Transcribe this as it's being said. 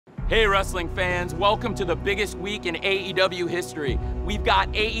Hey wrestling fans, welcome to the biggest week in AEW history. We've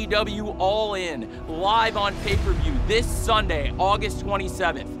got AEW All In, live on pay-per-view this Sunday, August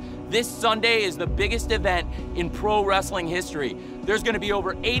 27th. This Sunday is the biggest event in pro wrestling history. There's gonna be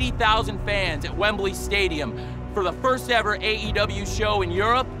over 80,000 fans at Wembley Stadium for the first ever AEW show in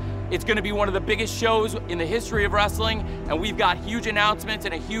Europe. It's gonna be one of the biggest shows in the history of wrestling, and we've got huge announcements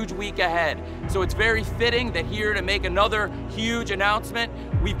and a huge week ahead. So it's very fitting that here to make another huge announcement,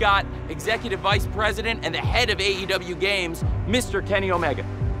 we've got Executive Vice President and the head of AEW Games, Mr. Kenny Omega.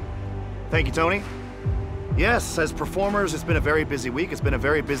 Thank you, Tony. Yes, as performers, it's been a very busy week. It's been a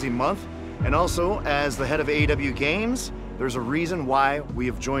very busy month. And also, as the head of AEW Games, there's a reason why we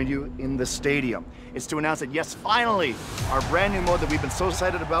have joined you in the stadium. It's to announce that, yes, finally, our brand new mode that we've been so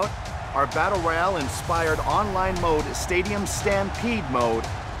excited about, our Battle Royale-inspired online mode, Stadium Stampede mode,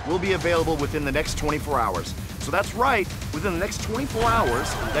 will be available within the next 24 hours. So that's right, within the next 24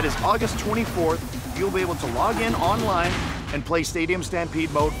 hours, that is August 24th, you'll be able to log in online and play Stadium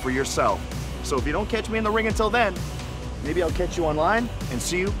Stampede mode for yourself. So if you don't catch me in the ring until then, maybe I'll catch you online and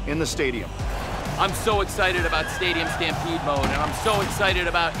see you in the stadium. I'm so excited about Stadium Stampede mode, and I'm so excited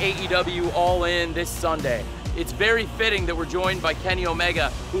about AEW All In this Sunday. It's very fitting that we're joined by Kenny Omega,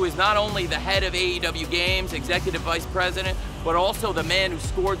 who is not only the head of AEW Games, Executive Vice President, but also the man who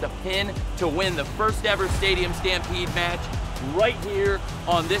scored the pin to win the first ever Stadium Stampede match right here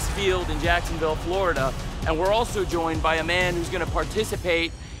on this field in Jacksonville, Florida. And we're also joined by a man who's gonna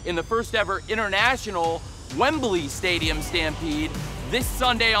participate in the first ever international Wembley Stadium Stampede this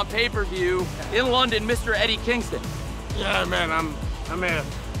Sunday on pay-per-view in London, Mr. Eddie Kingston. Yeah, man, I'm here.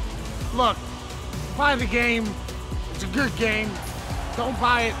 Look, buy the game. It's a good game. Don't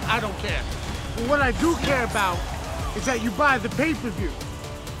buy it, I don't care. But what I do care about is that you buy the pay-per-view.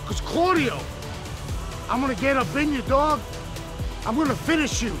 Because Claudio, I'm gonna get up in you, dog. I'm gonna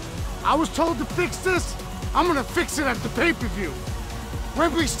finish you. I was told to fix this. I'm gonna fix it at the pay-per-view.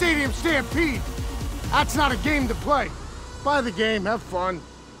 Wembley Stadium Stampede. That's not a game to play. Buy the game, have fun.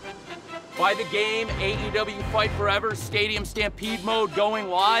 Buy the game, AEW Fight Forever Stadium Stampede mode going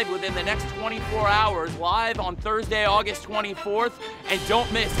live within the next 24 hours, live on Thursday, August 24th. And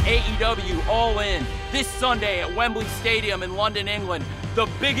don't miss AEW All In this Sunday at Wembley Stadium in London, England. The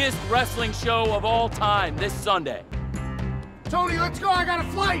biggest wrestling show of all time this Sunday. Tony, let's go, I got a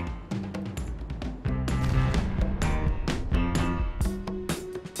flight.